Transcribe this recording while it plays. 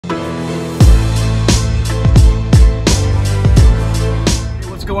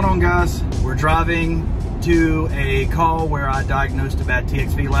going on, guys? We're driving to a call where I diagnosed a bad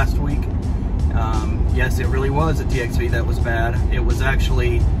TXV last week. Yes, it really was a TXV that was bad. It was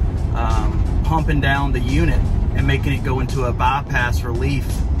actually pumping down the unit and making it go into a bypass relief.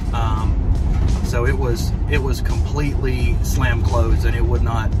 So it was completely slam closed and it would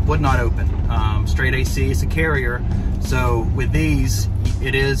not open. Straight AC, it's a Carrier. So with these,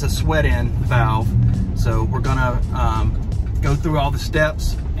 it is a sweat in valve. So we're gonna go through all the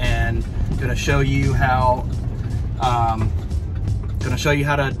steps and gonna show you how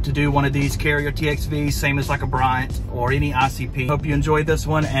to do one of these Carrier TXVs, same as like a Bryant or any ICP. Hope you enjoyed this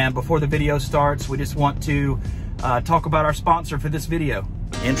one, and before the video starts, we just want to talk about our sponsor for this video.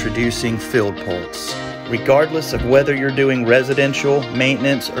 Introducing Field Pulse. Regardless of whether you're doing residential,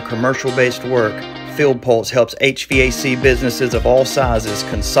 maintenance, or commercial-based work, Field Pulse helps HVAC businesses of all sizes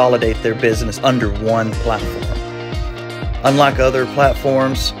consolidate their business under one platform. Unlike other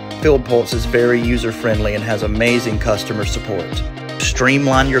platforms, Field Pulse is very user-friendly and has amazing customer support.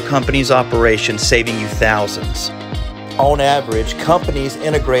 Streamline your company's operation, saving you thousands. On average, companies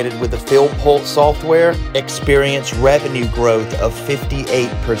integrated with the Field Pulse software experience revenue growth of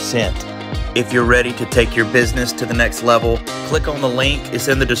 58%. If you're ready to take your business to the next level, click on the link, it's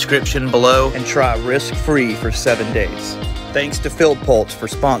in the description below, and try risk-free for 7 days. Thanks to Field Pulse for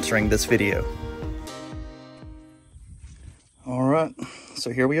sponsoring this video. All right,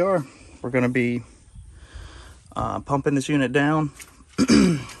 so here we are. We're gonna be pumping this unit down.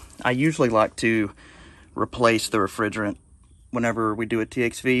 I usually like to replace the refrigerant whenever we do a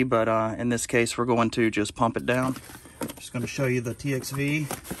TXV, but in this case, we're going to just pump it down. Just gonna show you the TXV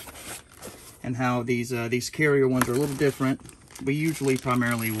and how these Carrier ones are a little different. We usually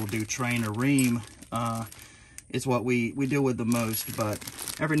primarily will do train or ream, is what we deal with the most, but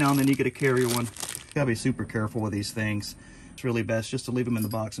every now and then you get a Carrier one. You gotta be super careful with these things. It's really best just to leave them in the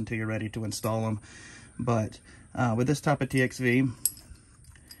box until you're ready to install them. But with this type of TXV,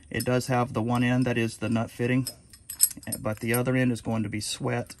 it does have the one end that is the nut fitting, but the other end is going to be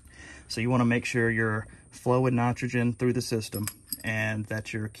sweat. So you wanna make sure you're flowing nitrogen through the system and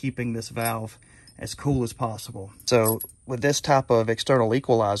that you're keeping this valve as cool as possible. So with this type of external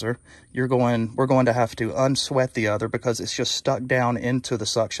equalizer, we're going to have to unsweat the other because it's just stuck down into the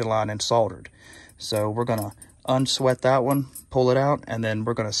suction line and soldered. So we're gonna unsweat that one, pull it out, and then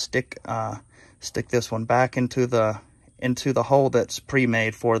we're gonna stick this one back into the hole that's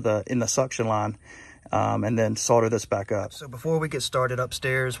pre-made for in the suction line, and then solder this back up. So before we get started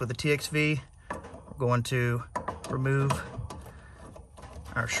upstairs with the TXV, we're going to remove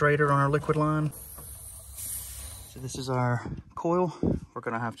our Schrader on our liquid line. So this is our coil. We're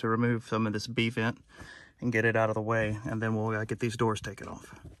gonna have to remove some of this B vent and get it out of the way, and then we'll get these doors taken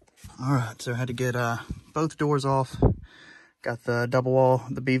off. All right, so I had to get both doors off. Got the double wall,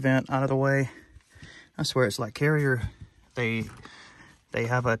 the B vent out of the way. I swear it's like Carrier. They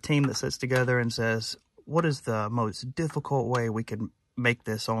have a team that sits together and says, what is the most difficult way we can make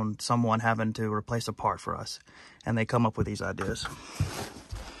this on someone having to replace a part for us? And they come up with these ideas.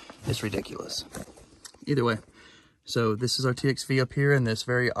 It's ridiculous. Either way, so this is our TXV up here in this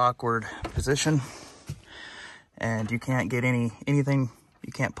very awkward position. And you can't get anything,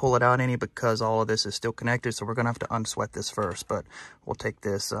 you can't pull it out any because all of this is still connected. So we're gonna have to unsweat this first, but we'll take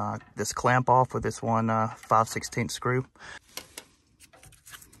this this clamp off with this one 5/16 screw.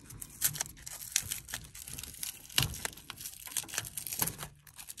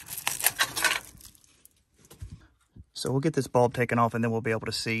 So we'll get this bulb taken off, and then we'll be able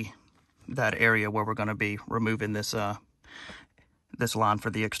to see that area where we're gonna be removing this this line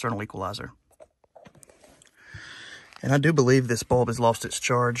for the external equalizer. And I do believe this bulb has lost its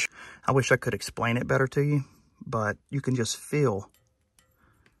charge. I wish I could explain it better to you, but you can just feel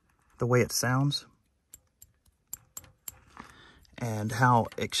the way it sounds and how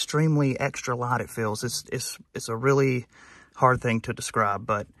extremely extra light it feels. It's a really hard thing to describe,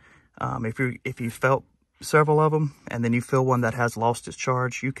 but if you felt several of them and then you feel one that has lost its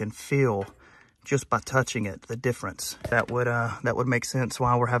charge, you can feel just by touching it the difference. That would make sense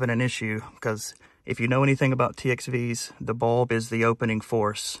why we're having an issue, because if you know anything about TXVs, the bulb is the opening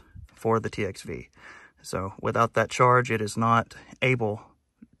force for the TXV. So without that charge, it is not able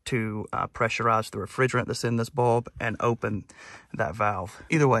to pressurize the refrigerant that's in this bulb and open that valve.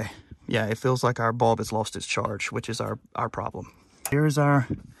 Either way, yeah, it feels like our bulb has lost its charge, which is our problem. Here's our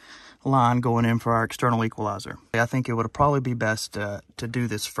line going in for our external equalizer. I think it would probably be best to do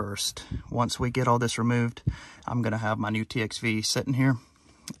this first. Once we get all this removed, I'm gonna have my new TXV sitting here,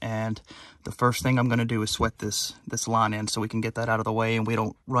 and the first thing I'm gonna do is sweat this line in so we can get that out of the way and we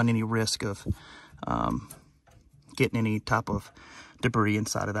don't run any risk of getting any type of debris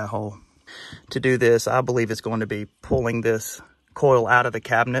inside of that hole. To do this, I believe it's going to be pulling this coil out of the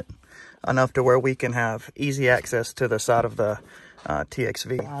cabinet enough to where we can have easy access to the side of the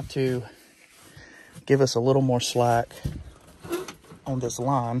TXV. To give us a little more slack on this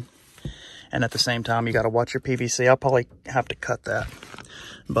line, and at the same time you got to watch your PVC. I'll probably have to cut that,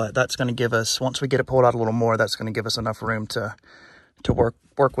 but that's going to give us, once we get it pulled out a little more, that's going to give us enough room to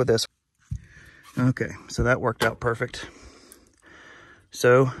work with this. Okay, so that worked out perfect.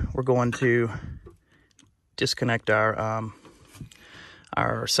 So we're going to disconnect our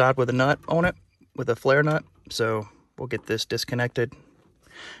side with a nut on it, with a flare nut. So we'll get this disconnected.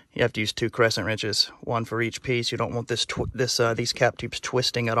 You have to use 2 crescent wrenches, 1 for each piece. You don't want these cap tubes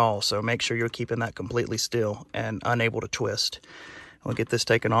twisting at all. So make sure you're keeping that completely still and unable to twist. We'll get this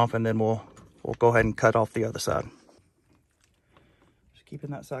taken off, and then we'll go ahead and cut off the other side. Just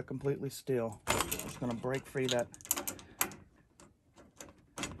keeping that side completely still. Just gonna break free that.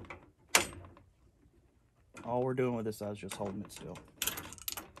 All we're doing with this side is just holding it still.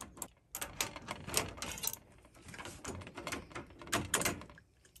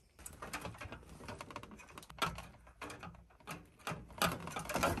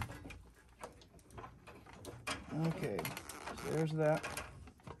 Okay, so there's that.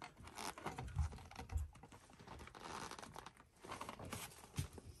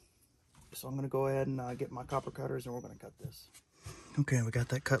 So I'm going to go ahead and get my copper cutters, and we're going to cut this. Okay, we got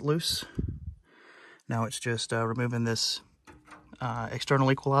that cut loose. Now it's just removing this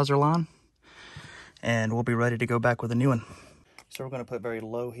external equalizer line, and we'll be ready to go back with a new one. So we're going to put very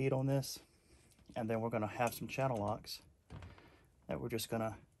low heat on this, and then we're going to have some channel locks that we're just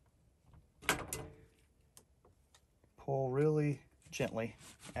going to pull really gently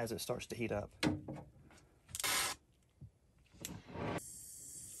as it starts to heat up.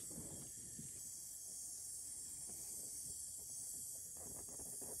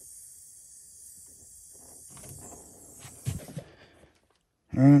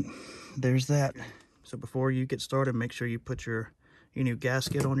 All right, there's that. So before you get started, make sure you put your new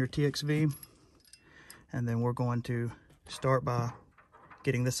gasket on your TXV, and then we're going to start by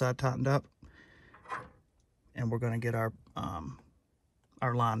getting this side tightened up, and we're going to get our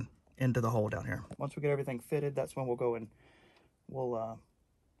line into the hole down here. Once we get everything fitted, that's when we'll go and we'll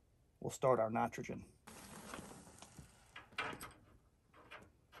start our nitrogen.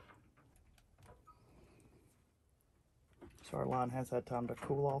 So our line has had time to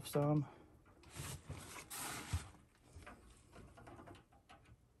cool off some.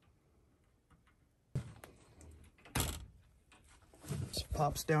 Just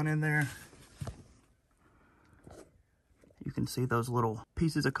pops down in there. You can see those little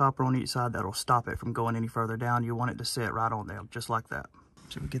pieces of copper on each side that'll stop it from going any further down. You want it to sit right on there, just like that.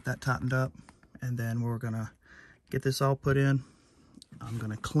 So we get that tightened up, and then we're gonna get this all put in. I'm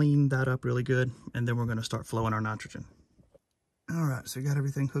gonna clean that up really good, and then we're gonna start flowing our nitrogen. All right, so we got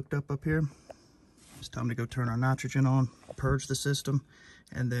everything hooked up here. It's time to go turn our nitrogen on, purge the system,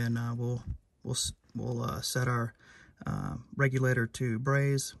 and then we'll set our regulator to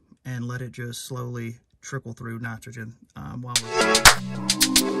braze and let it just slowly trickle through nitrogen while we're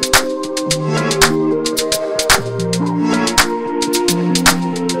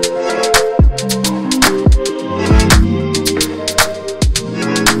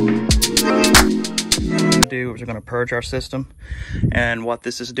going to purge our system. And what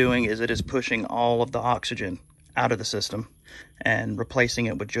this is doing is it is pushing all of the oxygen out of the system and replacing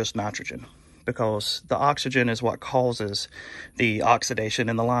it with just nitrogen, because the oxygen is what causes the oxidation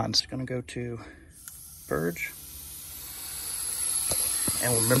in the lines. Going to go to Purge,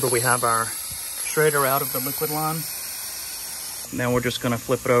 and remember we have our shredder out of the liquid line. Now we're just going to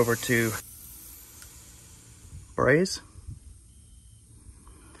flip it over to braze,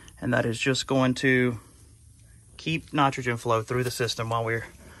 and that is just going to keep nitrogen flow through the system while we're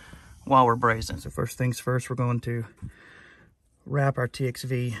brazing. So first things first, we're going to wrap our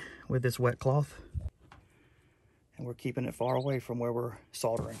TXV with this wet cloth, and we're keeping it far away from where we're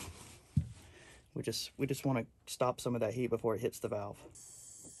soldering. We just want to stop some of that heat before it hits the valve.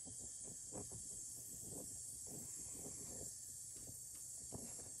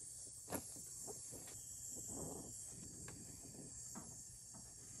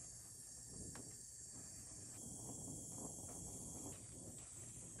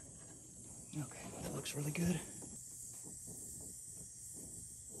 Okay, that looks really good.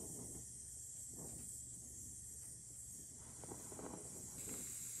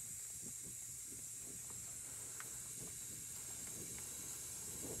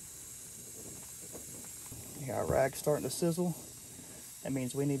 Our rag's starting to sizzle. That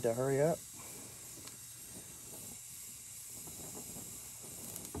means we need to hurry up.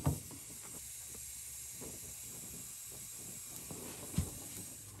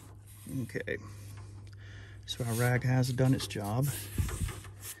 Okay, so our rag has done its job.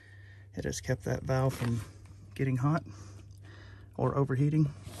 It has kept that valve from getting hot or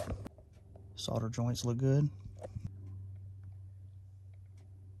overheating. Solder joints look good.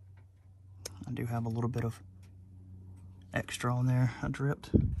 I do have a little bit of extra on there, I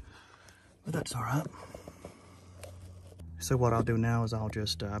dripped, but that's all right. So what I'll do now is I'll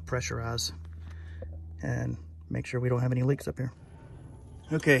just pressurize and make sure we don't have any leaks up here.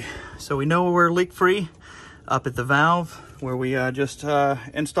 Okay, so we know we're leak free up at the valve where we just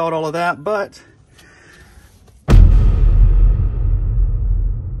installed all of that, but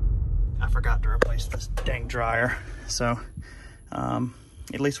I forgot to replace this dang dryer. So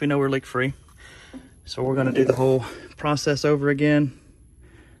at least we know we're leak free. So we're gonna do the whole process over again.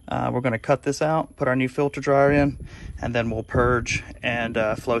 We're gonna cut this out, put our new filter dryer in, and then we'll purge and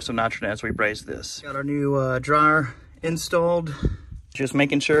flow some nitrogen as we braze this. Got our new dryer installed. Just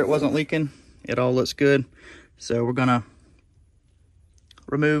making sure it wasn't leaking. It all looks good. So we're gonna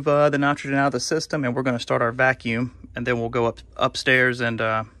remove the nitrogen out of the system, and we're gonna start our vacuum, and then we'll go upstairs and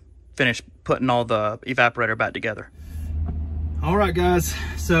finish putting all the evaporator back together. All right, guys.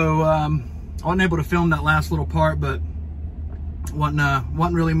 So I wasn't able to film that last little part, but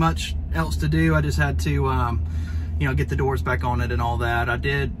wasn't really much else to do. I just had to, you know, get the doors back on it and all that. I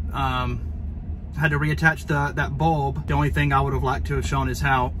did had to reattach that bulb. The only thing I would have liked to have shown is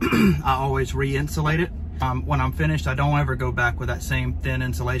how I always re-insulate it. When I'm finished, I don't ever go back with that same thin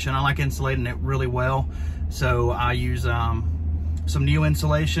insulation. I like insulating it really well, so I use some new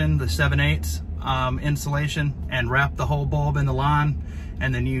insulation, the 7/8 insulation, and wrap the whole bulb in the line,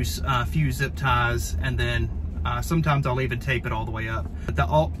 and then use a few zip ties, and then sometimes I'll even tape it all the way up.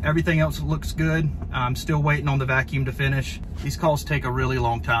 But everything else looks good. I'm still waiting on the vacuum to finish. These calls take a really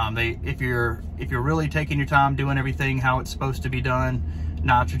long time. If you're really taking your time doing everything how it's supposed to be done,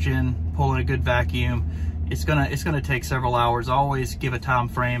 nitrogen, pulling a good vacuum, it's gonna take several hours. I always give a time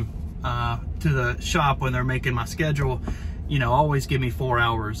frame to the shop when they're making my schedule. You know, always give me 4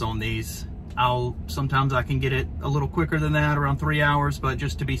 hours on these. Sometimes I can get it a little quicker than that, around 3 hours, but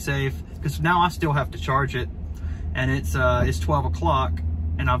just to be safe, because now I still have to charge it, and it's 12 o'clock,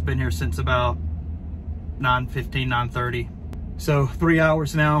 and I've been here since about 9:15, 9:30. So 3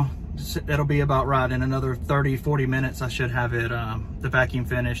 hours now, that'll be about right. In another 30, 40 minutes, I should have it, the vacuum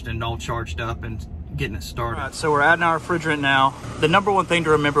finished and all charged up and getting it started. All right, so we're adding our refrigerant now. The number one thing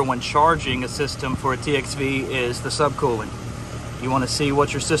to remember when charging a system for a TXV is the subcooling. You want to see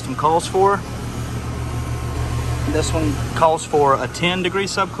what your system calls for. This one calls for a 10-degree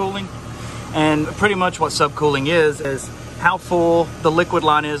subcooling. And pretty much what subcooling is how full the liquid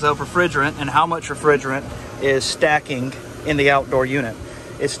line is of refrigerant and how much refrigerant is stacking in the outdoor unit.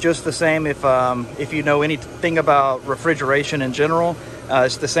 It's just the same if you know anything about refrigeration in general.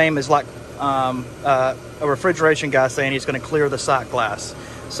 It's the same as like a refrigeration guy saying he's going to clear the sight glass.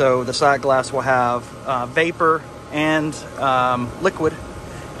 So the sight glass will have vapor and liquid,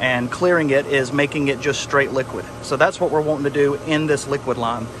 and clearing it is making it just straight liquid. So that's what we're wanting to do in this liquid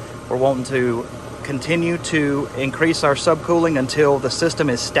line. We're wanting to continue to increase our subcooling until the system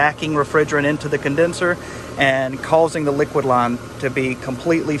is stacking refrigerant into the condenser and causing the liquid line to be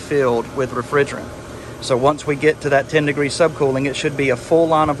completely filled with refrigerant. So once we get to that 10-degree subcooling, it should be a full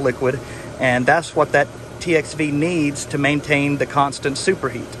line of liquid, and that's what that TXV needs to maintain the constant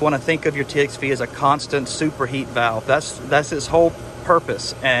superheat. You want to think of your TXV as a constant superheat valve. That's its whole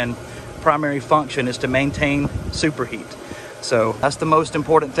purpose and primary function, is to maintain superheat. So that's the most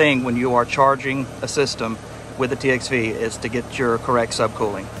important thing when you are charging a system with a TXV, is to get your correct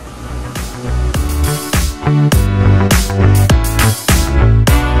subcooling.